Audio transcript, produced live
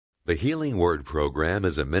The Healing Word program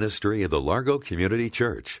is a ministry of the Largo Community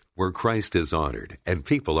Church, where Christ is honored and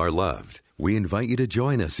people are loved. We invite you to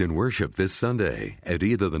join us in worship this Sunday at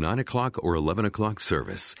either the 9 o'clock or 11 o'clock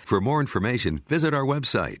service. For more information, visit our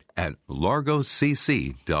website at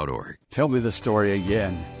largocc.org. Tell me the story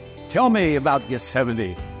again. Tell me about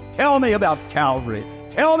Gethsemane. Tell me about Calvary.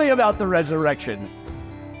 Tell me about the resurrection.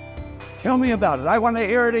 Tell me about it. I want to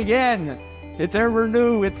hear it again. It's ever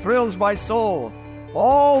new. It thrills my soul.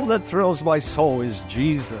 All that thrills my soul is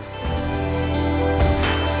Jesus.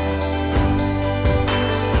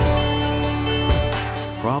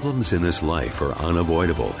 Problems in this life are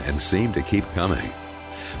unavoidable and seem to keep coming.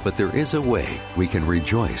 But there is a way we can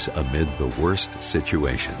rejoice amid the worst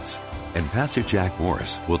situations. And Pastor Jack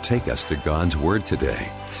Morris will take us to God's Word today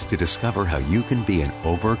to discover how you can be an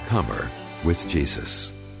overcomer with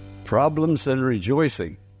Jesus. Problems and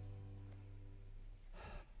rejoicing.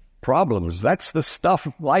 Problems, that's the stuff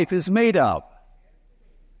life is made of.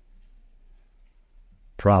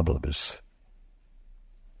 Problems.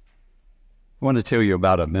 I want to tell you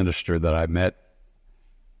about a minister that I met,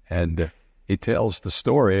 and he tells the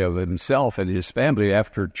story of himself and his family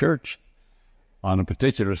after church. On a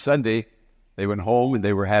particular Sunday, they went home and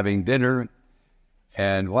they were having dinner,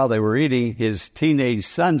 and while they were eating, his teenage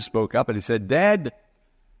son spoke up and he said, "Dad,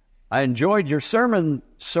 I enjoyed your sermons,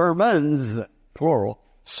 plural,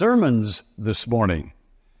 sermons this morning."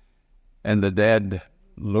 And the dad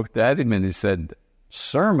looked at him and he said,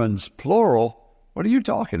 "Sermons, plural? What are you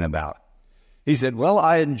talking about?" He said, "Well,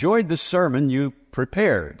 I enjoyed the sermon you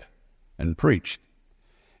prepared and preached.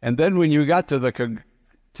 And then when you got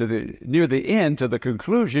near the end, to the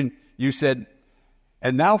conclusion, you said,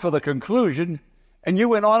 'And now for the conclusion,' and you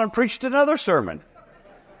went on and preached another sermon.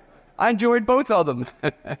 I enjoyed both of them."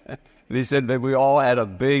 And he said that we all had a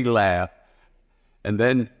big laugh. And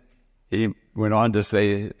then he went on to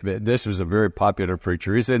say, this was a very popular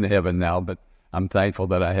preacher. He's in heaven now, but I'm thankful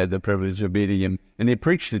that I had the privilege of meeting him. And he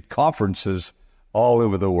preached at conferences all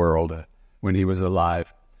over the world when he was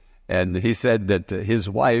alive. And he said that his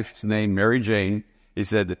wife's name, Mary Jane, he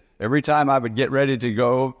said, every time I would get ready to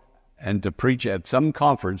go and to preach at some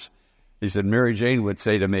conference, he said, Mary Jane would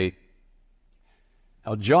say to me,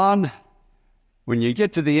 "Now, John, when you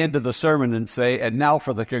get to the end of the sermon and say, 'And now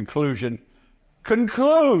for the conclusion,'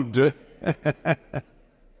 conclude."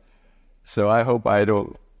 So I hope I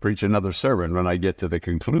don't preach another sermon when I get to the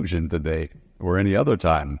conclusion today or any other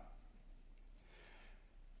time.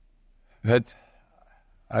 But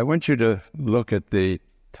I want you to look at the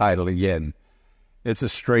title again. It's a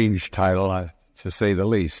strange title, to say the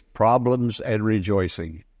least. Problems and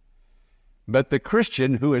Rejoicing. But the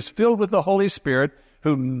Christian who is filled with the Holy Spirit,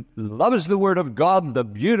 who loves the Word of God, the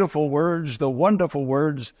beautiful words, the wonderful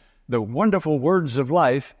words of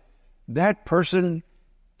life, that person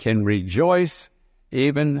can rejoice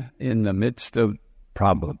even in the midst of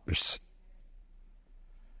problems.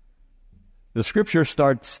 The scripture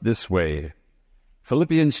starts this way.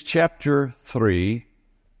 Philippians chapter 3,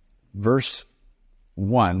 verse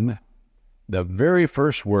 1, the very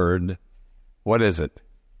first word, what is it?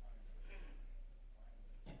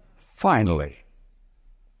 Finally.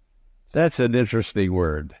 That's an interesting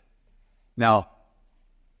word. Now,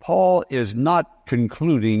 Paul is not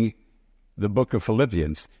concluding the book of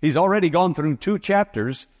Philippians. He's already gone through 2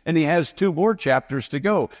 chapters, and he has 2 more chapters to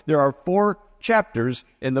go. There are 4 chapters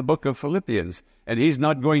in the book of Philippians, and he's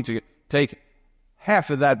not going to take half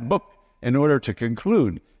of that book in order to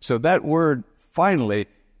conclude. So that word, finally,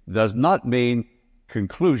 does not mean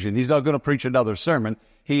conclusion. He's not going to preach another sermon.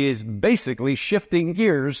 He is basically shifting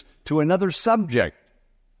gears to another subject.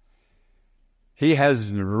 He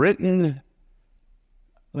has written,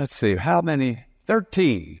 let's see, how many?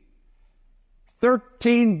 13.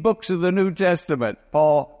 13 books of the New Testament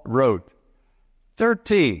Paul wrote.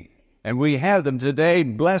 13. And we have them today,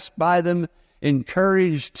 blessed by them,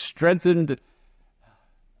 encouraged, strengthened,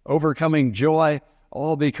 overcoming joy,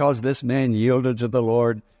 all because this man yielded to the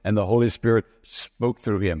Lord and the Holy Spirit spoke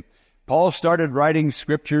through him. Paul started writing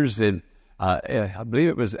scriptures in, I believe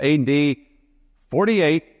it was AD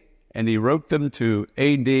 48, and he wrote them to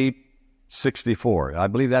AD 64. I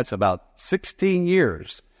believe that's about 16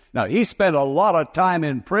 years. Now, he spent a lot of time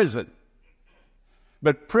in prison,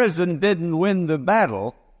 but prison didn't win the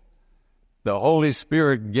battle. The Holy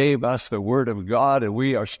Spirit gave us the Word of God, and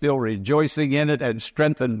we are still rejoicing in it and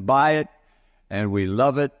strengthened by it, and we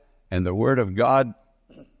love it, and the Word of God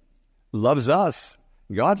loves us.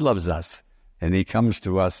 God loves us, and He comes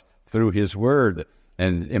to us through His Word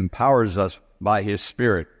and empowers us by His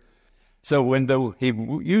Spirit. So when he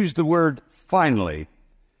used the word finally,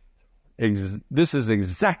 this is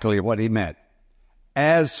exactly what he meant.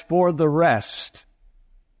 as for the rest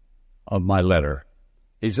of my letter.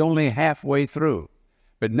 He's only halfway through.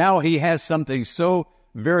 But now he has something so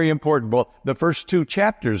very important. Well, the first 2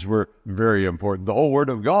 chapters were very important. The whole Word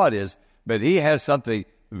of God is. But he has something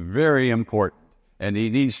very important. And he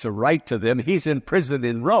needs to write to them. He's in prison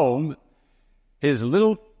in Rome. His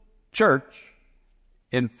little church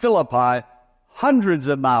in Philippi, hundreds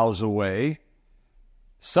of miles away,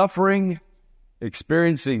 suffering,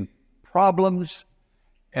 experiencing problems.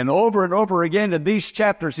 And over again in these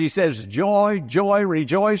chapters, he says, joy, joy,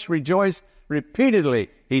 rejoice, rejoice. Repeatedly,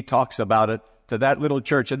 he talks about it to that little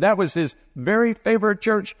church. And that was his very favorite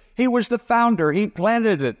church. He was the founder. He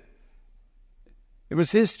planted it. It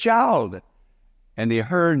was his child. And he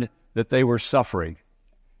heard that they were suffering.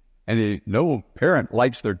 And no parent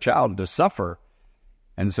likes their child to suffer.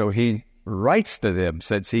 And so he writes to them,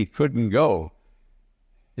 since he couldn't go.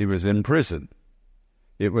 He was in prison.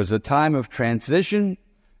 It was a time of transition,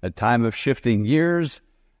 a time of shifting gears,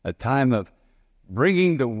 a time of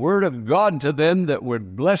bringing the Word of God to them that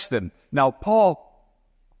would bless them. Now, Paul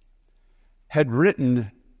had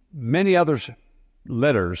written many other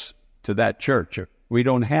letters to that church. We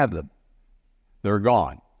don't have them. They're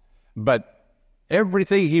gone. But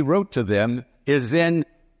everything he wrote to them is in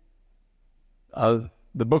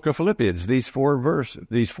the book of Philippians, these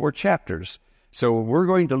 4 chapters. So we're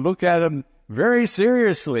going to look at them very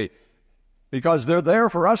seriously, because they're there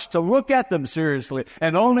for us to look at them seriously.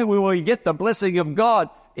 And only we will get the blessing of God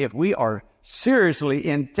if we are seriously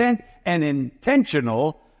intent and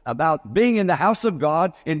intentional about being in the house of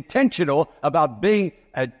God, intentional about being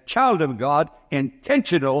a child of God,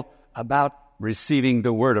 intentional about receiving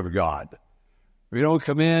the Word of God. We don't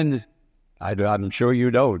come in, I'm sure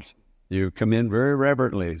you don't. You come in very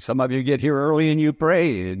reverently. Some of you get here early and you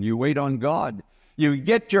pray and you wait on God. You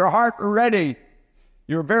get your heart ready.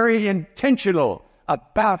 You're very intentional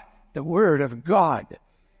about the Word of God.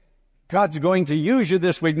 God's going to use you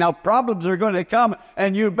this week. Now, problems are going to come,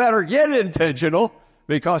 and you better get intentional,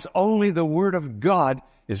 because only the Word of God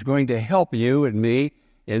is going to help you and me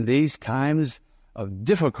in these times of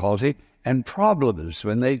difficulty and problems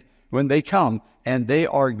when they come, and they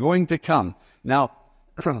are going to come. Now,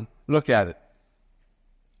 look at it.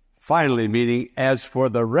 Finally, meaning as for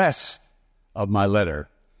the rest of my letter.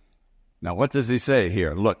 Now, what does he say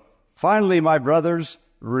here? Look, finally, my brothers,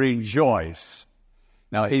 rejoice.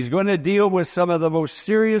 Now, he's going to deal with some of the most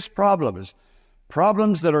serious problems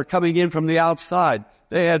that are coming in from the outside.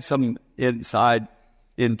 They had some inside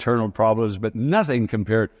internal problems, but nothing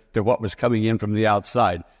compared to what was coming in from the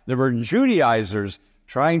outside. There were Judaizers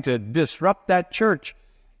trying to disrupt that church.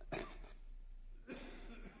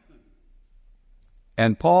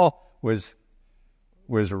 And Paul was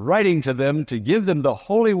writing to them to give them the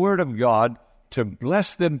holy Word of God, to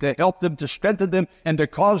bless them, to help them, to strengthen them, and to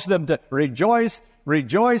cause them to rejoice,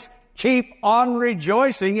 rejoice, keep on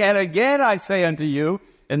rejoicing. And again I say unto you,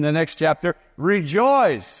 in the next chapter,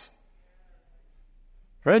 rejoice.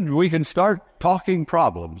 Friend, we can start talking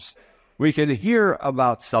problems. We can hear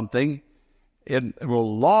about something. It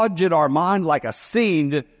will lodge in our mind like a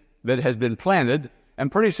seed that has been planted,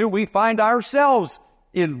 and pretty soon we find ourselves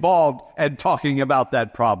involved and talking about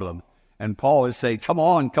that problem. And Paul is saying, come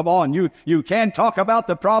on, you can talk about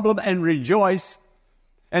the problem and rejoice.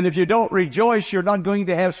 And if you don't rejoice, you're not going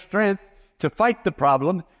to have strength to fight the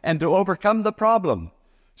problem and to overcome the problem.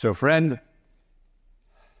 So friend,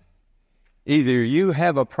 either you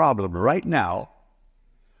have a problem right now,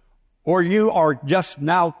 or you are just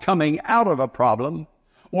now coming out of a problem,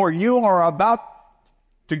 or you are about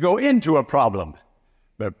to go into a problem.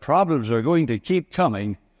 But problems are going to keep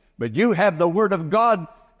coming, but you have the Word of God,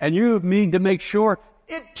 and you need to make sure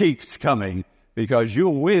it keeps coming, because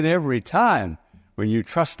you'll win every time when you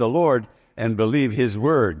trust the Lord and believe His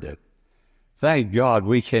Word. Thank God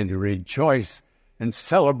we can rejoice and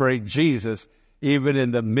celebrate Jesus even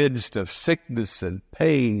in the midst of sickness and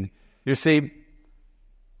pain. You see,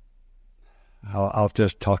 I'll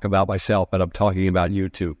just talk about myself, but I'm talking about you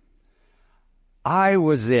too. I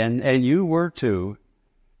was in, and you were too,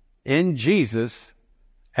 in Jesus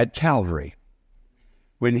at Calvary.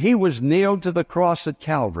 When He was nailed to the cross at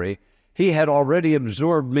Calvary, He had already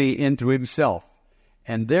absorbed me into Himself.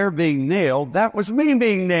 And there being nailed, that was me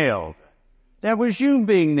being nailed. That was you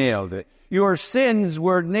being nailed. Your sins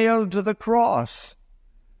were nailed to the cross.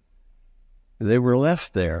 They were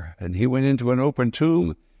left there, and He went into an open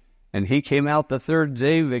tomb, and He came out the third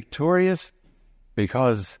day victorious,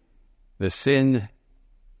 because the sin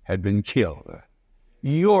had been killed.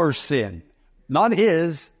 Your sin, not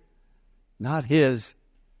his,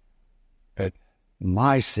 but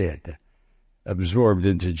my sin absorbed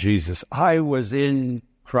into Jesus. I was in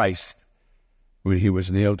Christ when he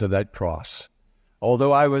was nailed to that cross.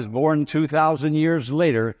 Although I was born 2,000 years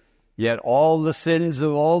later, yet all the sins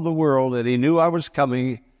of all the world, and he knew I was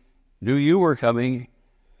coming, knew you were coming,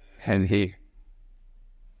 and he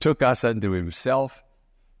took us unto himself.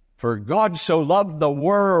 For God so loved the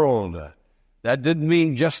world. That didn't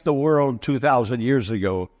mean just the world 2,000 years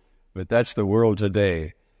ago, but that's the world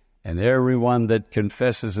today. And everyone that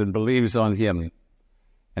confesses and believes on him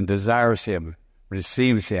and desires him,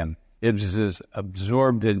 receives him, is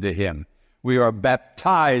absorbed into him. We are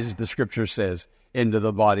baptized, the scripture says, into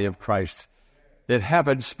the body of Christ. It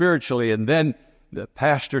happens spiritually, and then the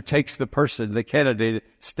pastor takes the person, the candidate,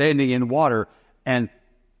 standing in water, and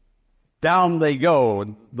down they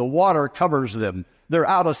go. The water covers them. They're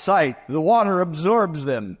out of sight. The water absorbs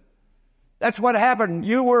them. That's what happened.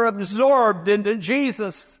 You were absorbed into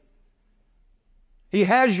Jesus. He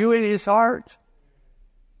has you in his heart.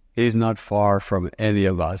 He's not far from any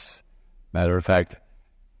of us. Matter of fact,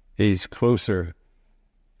 he's closer.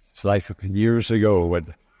 It's like years ago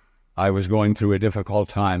when I was going through a difficult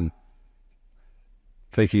time,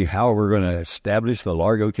 thinking how we're going to establish the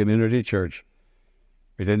Largo Community Church.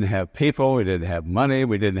 We didn't have people, we didn't have money,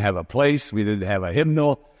 we didn't have a place, we didn't have a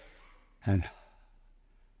hymnal. And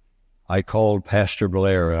I called Pastor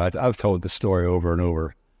Blair. I've told the story over and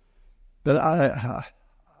over. But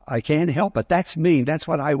I can't help it. That's me. That's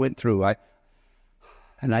what I went through.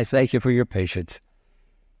 And I thank you for your patience.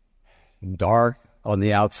 Dark on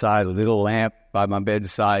the outside, a little lamp by my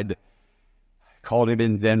bedside. Called him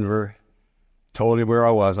in Denver, told him where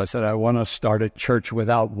I was. I said, I want to start a church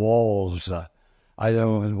without walls. I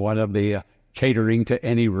don't want to be catering to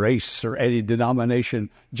any race or any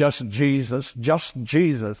denomination. Just Jesus,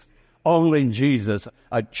 only Jesus,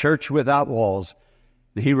 a church without walls.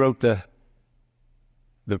 He wrote the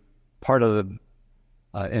part of the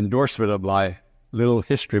endorsement of my little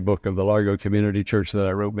history book of the Largo Community Church that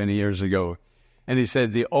I wrote many years ago. And he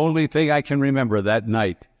said, the only thing I can remember that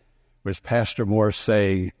night was Pastor Moore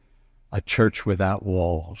saying, a church without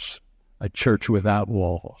walls, a church without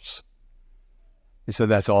walls. He said,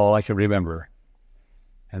 that's all I can remember.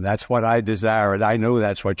 And that's what I desire, and I know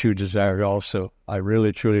that's what you desire also. I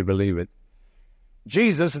really, truly believe it.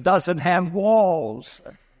 Jesus doesn't have walls.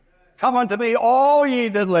 Come unto me, all ye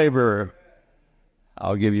that labor.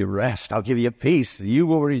 I'll give you rest. I'll give you peace. You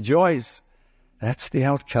will rejoice. That's the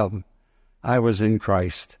outcome. I was in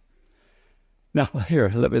Christ. Now, here,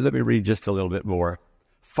 let me read just a little bit more.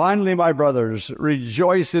 Finally, my brothers,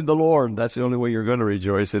 rejoice in the Lord. That's the only way you're going to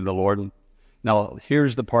rejoice in the Lord. Now,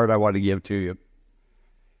 here's the part I want to give to you.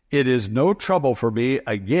 It is no trouble for me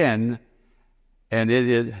again, and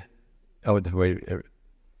it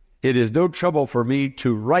is no trouble for me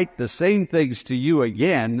to write the same things to you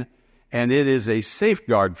again, and it is a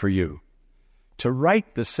safeguard for you. To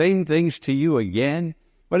write the same things to you again?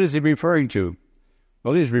 What is he referring to?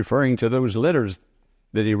 Well, he's referring to those letters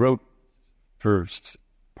that he wrote for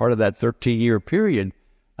part of that 13-year period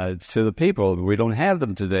to the people. We don't have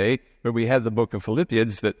them today, but we have the book of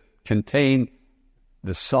Philippians that contain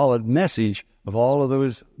the solid message of all of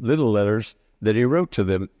those little letters that he wrote to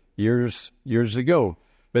them years ago.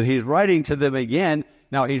 But he's writing to them again.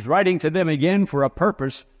 Now, he's writing to them again for a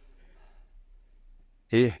purpose.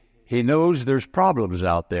 He knows there's problems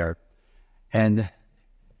out there, and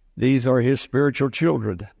these are his spiritual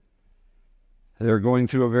children. They're going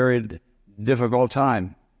through a very difficult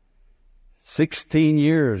time. 16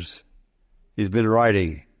 years he's been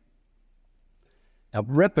writing. Now,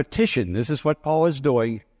 repetition, this is what Paul is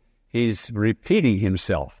doing. He's repeating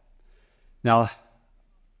himself. Now,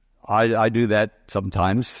 I do that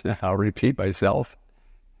sometimes. I'll repeat myself.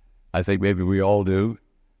 I think maybe we all do.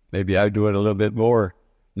 Maybe I do it a little bit more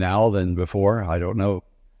now than before. I don't know.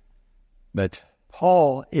 But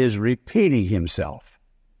Paul is repeating himself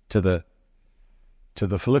to the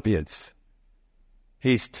Philippians.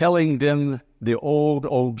 He's telling them the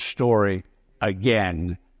old story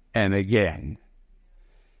again and again.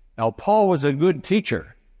 Now, Paul was a good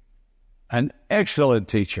teacher, an excellent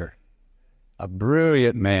teacher, a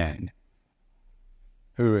brilliant man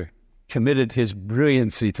who committed his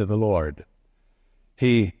brilliancy to the Lord.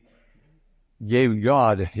 He gave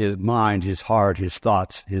God his mind, his heart, his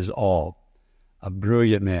thoughts, his all. A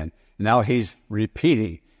brilliant man. Now he's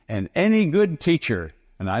repeating. And any good teacher,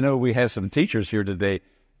 and I know we have some teachers here today,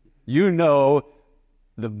 you know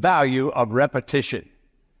the value of repetition.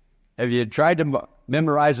 Have you tried to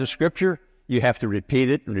memorize a scripture? You have to repeat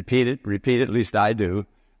it and repeat it, repeat it. At least I do.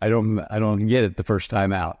 I don't get it the first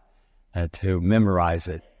time out to memorize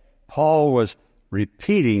it. Paul was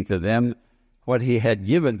repeating to them what he had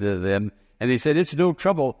given to them, And he said, it's no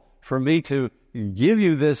trouble for me to give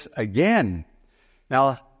you this again.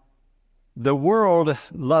 Now, the world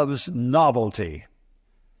loves novelty.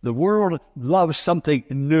 The world loves something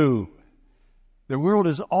new. The world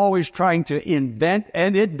is always trying to invent,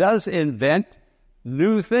 and it does invent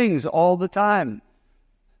new things all the time.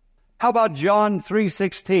 How about John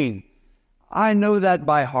 3:16? I know that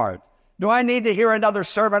by heart. Do I need to hear another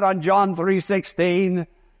sermon on John 3:16?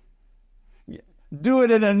 Do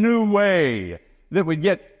it in a new way that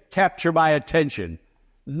would capture my attention.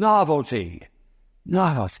 Novelty.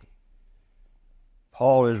 Novelty.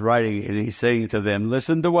 Paul is writing and he's saying to them,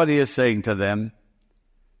 listen to what he is saying to them.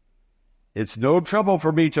 It's no trouble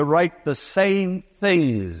for me to write the same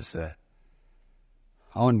things.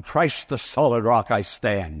 On Christ the solid rock I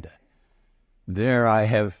stand. There I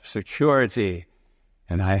have security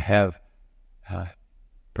and I have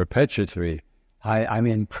perpetuity. I'm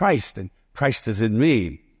in Christ and Christ is in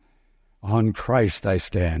me. On Christ I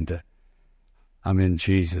stand. I'm in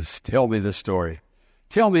Jesus. Tell me the story.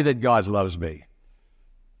 Tell me that God loves me.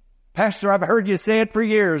 Pastor, I've heard you say it for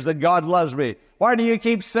years that God loves me. Why do you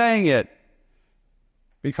keep saying it?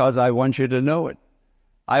 Because I want you to know it.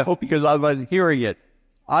 I hope you love hearing it.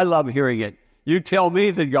 I love hearing it. You tell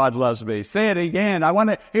me that God loves me. Say it again. I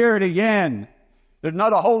want to hear it again. There's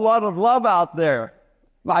not a whole lot of love out there.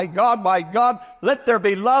 My God, let there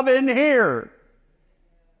be love in here,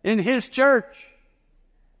 in His church,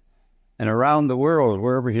 and around the world,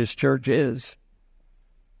 wherever His church is.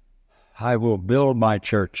 I will build my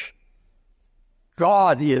church.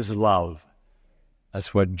 God is love.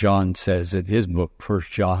 That's what John says in his book, 1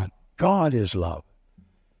 John. God is love.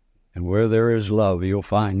 And where there is love, you'll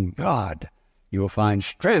find God. You'll find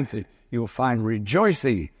strength. You'll find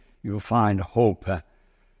rejoicing. You'll find hope.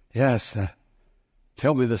 Yes.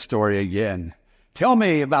 Tell me the story again. Tell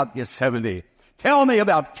me about Gethsemane. Tell me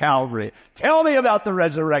about Calvary. Tell me about the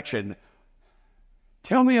resurrection.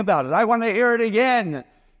 Tell me about it. I want to hear it again.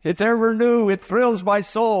 It's ever new. It thrills my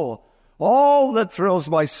soul. All that thrills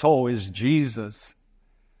my soul is Jesus.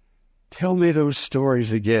 Tell me those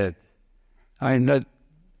stories again. I'm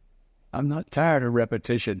not tired of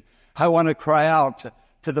repetition. I want to cry out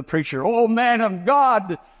to the preacher, oh, man of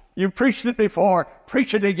God, you preached it before.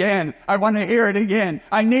 Preach it again. I want to hear it again.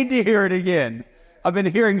 I need to hear it again. I've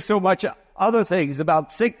been hearing so much other things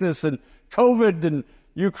about sickness and COVID and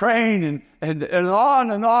Ukraine and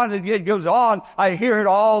on and on. It goes on. I hear it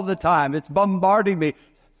all the time. It's bombarding me.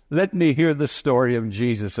 Let me hear the story of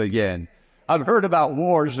Jesus again. I've heard about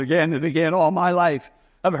wars again and again all my life.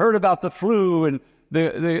 I've heard about the flu and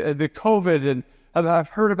the COVID, and I've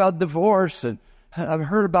heard about divorce, and I've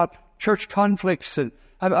heard about church conflicts, and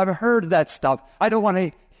I've heard that stuff. I don't want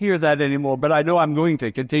to hear that anymore, but I know I'm going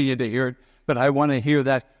to continue to hear it. But I want to hear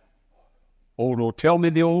that tell me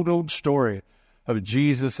the old story of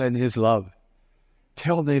Jesus and His love.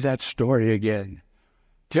 Tell me that story again.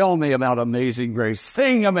 Tell me about Amazing Grace.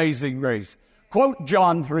 Sing Amazing Grace. Quote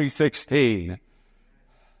John 3:16.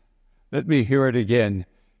 Let me hear it again,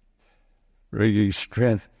 bringing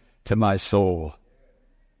strength to my soul.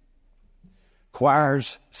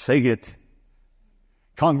 Choirs, sing it.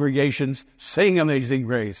 Congregations, sing Amazing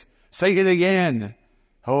Grace. Sing it again,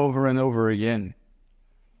 over and over again.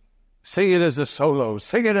 Sing it as a solo.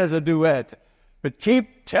 Sing it as a duet. But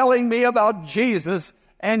keep telling me about Jesus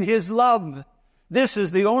and His love. This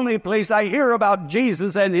is the only place I hear about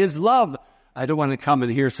Jesus and His love. I don't want to come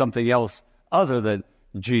and hear something else other than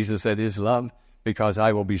Jesus and His love, because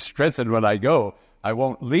I will be strengthened when I go. I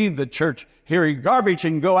won't leave the church hearing garbage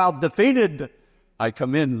and go out defeated. I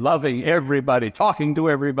come in loving everybody, talking to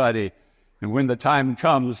everybody. And when the time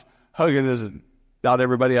comes, hugging not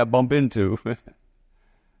everybody I bump into.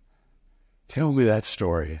 Tell me that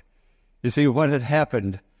story. You see, what had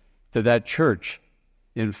happened to that church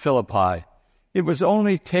in Philippi, it was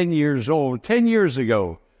only 10 years old. 10 years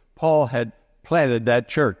ago, Paul had planted that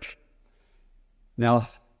church. Now,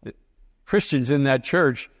 the Christians in that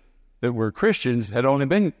church that were Christians had only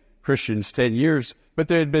been Christians 10 years, but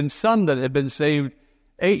there had been some that had been saved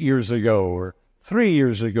 8 years ago or 3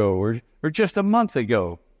 years ago or just a month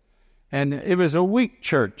ago. And it was a weak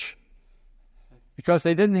church because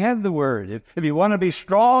they didn't have the Word. If you want to be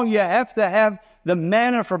strong, you have to have the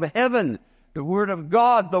manna from heaven, the Word of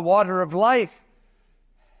God, the water of life.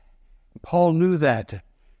 Paul knew that.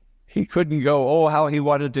 He couldn't go. Oh, how he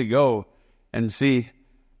wanted to go and see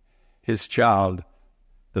his child,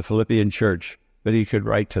 the Philippian church, but he could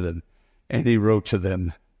write to them. And he wrote to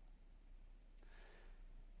them.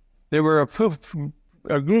 There were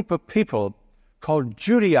a group of people called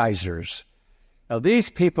Judaizers. Now, these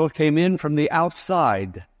people came in from the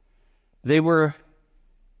outside. They were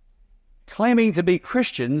claiming to be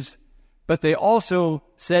Christians, but they also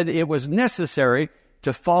said it was necessary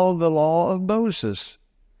to follow the law of Moses.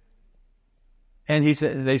 And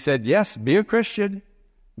they said, yes, be a Christian,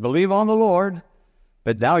 believe on the Lord,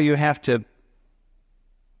 but now you have to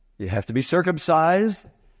be circumcised,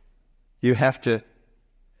 you have to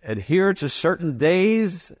adhere to certain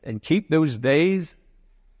days and keep those days,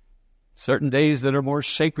 certain days that are more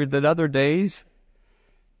sacred than other days,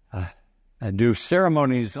 and do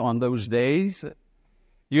ceremonies on those days.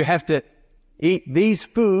 You have to eat these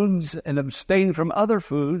foods and abstain from other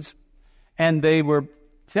foods. And they were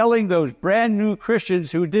telling those brand new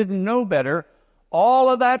Christians who didn't know better all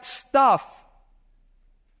of that stuff.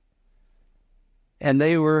 And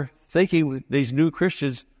they were thinking, these new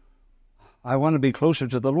Christians, I want to be closer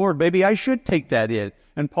to the Lord. Maybe I should take that in.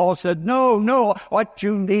 And Paul said, no, what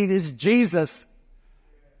you need is Jesus.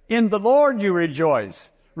 In the Lord you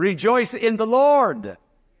rejoice. Rejoice in the Lord.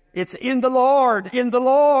 It's in the Lord, in the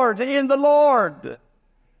Lord, in the Lord.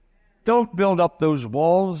 Don't build up those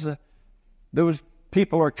walls. Those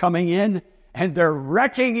people are coming in and they're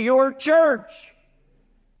wrecking your church.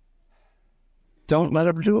 Don't let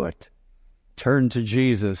them do it. Turn to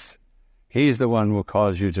Jesus. He's the one who will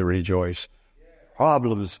cause you to rejoice.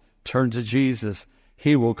 Problems, turn to Jesus.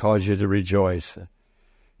 He will cause you to rejoice.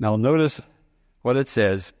 Now notice what it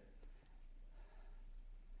says.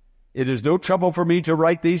 It is no trouble for me to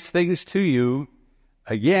write these things to you.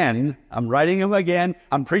 Again, I'm writing them again.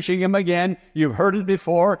 I'm preaching them again. You've heard it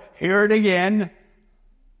before. Hear it again.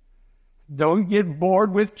 Don't get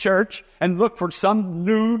bored with church and look for some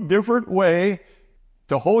new, different way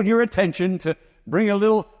to hold your attention, to bring a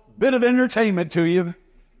little bit of entertainment to you.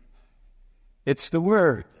 It's the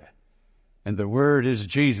Word. And the Word is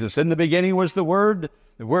Jesus. In the beginning was the Word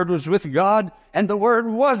was with God, and the Word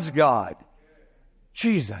was God.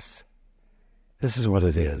 Jesus. This is what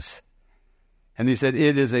it is. And he said,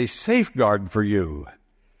 it is a safeguard for you,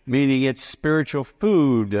 meaning it's spiritual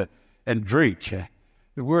food and drink.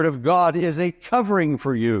 The Word of God is a covering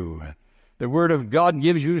for you. The Word of God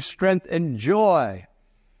gives you strength and joy.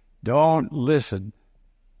 Don't listen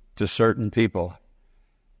to certain people.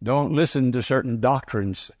 Don't listen to certain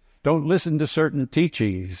doctrines. Don't listen to certain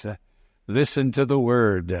teachings. Listen to the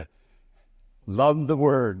Word. Love the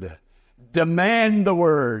Word. Demand the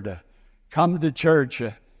Word. Come to church,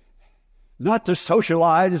 not to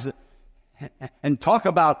socialize and talk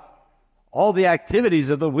about all the activities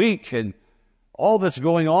of the week and all that's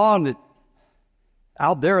going on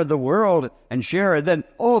out there in the world and share it. Then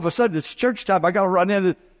all of a sudden it's church time. I got to run in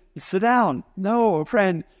and sit down. No,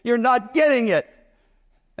 friend, you're not getting it.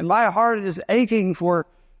 And my heart is aching for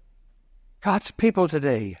God's people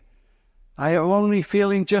today. I am only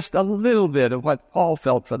feeling just a little bit of what Paul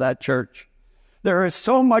felt for that church. There is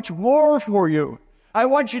so much more for you. I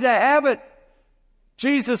want you to have it.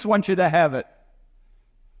 Jesus wants you to have it.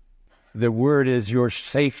 The Word is your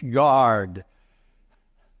safeguard.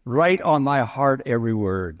 Write on my heart every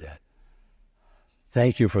word.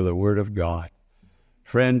 Thank you for the Word of God.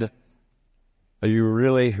 Friend, are you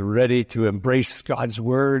really ready to embrace God's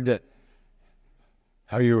Word?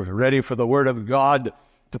 Are you ready for the Word of God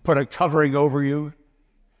to put a covering over you?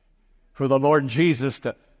 For the Lord Jesus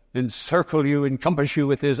to encircle you, encompass you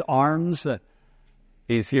with His arms?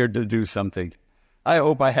 He's here to do something. I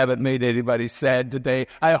hope I haven't made anybody sad today.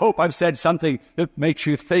 I hope I've said something that makes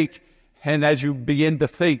you think, and as you begin to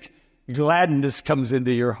think, gladness comes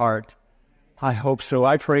into your heart. I hope so.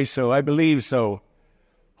 I pray so. I believe so.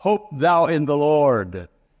 Hope thou in the Lord,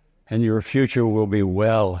 and your future will be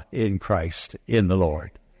well in Christ, in the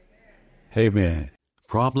Lord. Amen.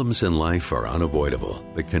 Problems in life are unavoidable,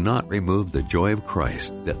 but cannot remove the joy of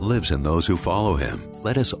Christ that lives in those who follow Him.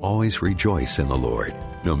 Let us always rejoice in the Lord,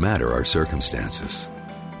 no matter our circumstances.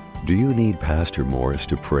 Do you need Pastor Morris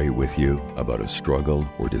to pray with you about a struggle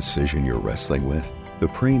or decision you're wrestling with? The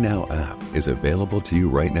Pray Now app is available to you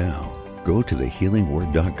right now. Go to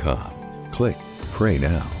thehealingword.com, click Pray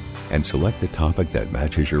Now, and select the topic that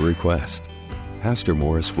matches your request. Pastor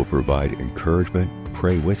Morris will provide encouragement,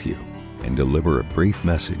 pray with you, and deliver a brief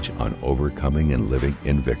message on overcoming and living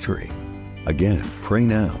in victory. Again, pray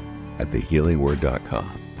now at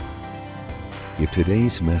thehealingword.com. If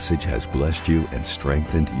today's message has blessed you and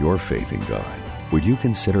strengthened your faith in God, would you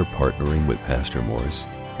consider partnering with Pastor Morris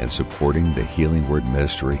and supporting the Healing Word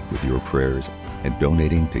ministry with your prayers and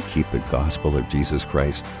donating to keep the gospel of Jesus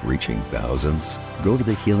Christ reaching thousands? Go to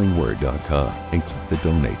thehealingword.com and click the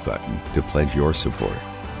donate button to pledge your support.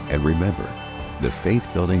 And remember, the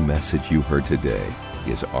faith-building message you heard today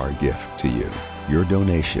is our gift to you. Your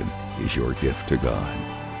donation is your gift to God.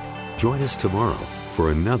 Join us tomorrow for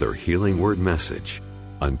another Healing Word message.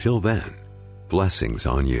 Until then, Blessings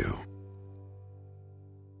on you.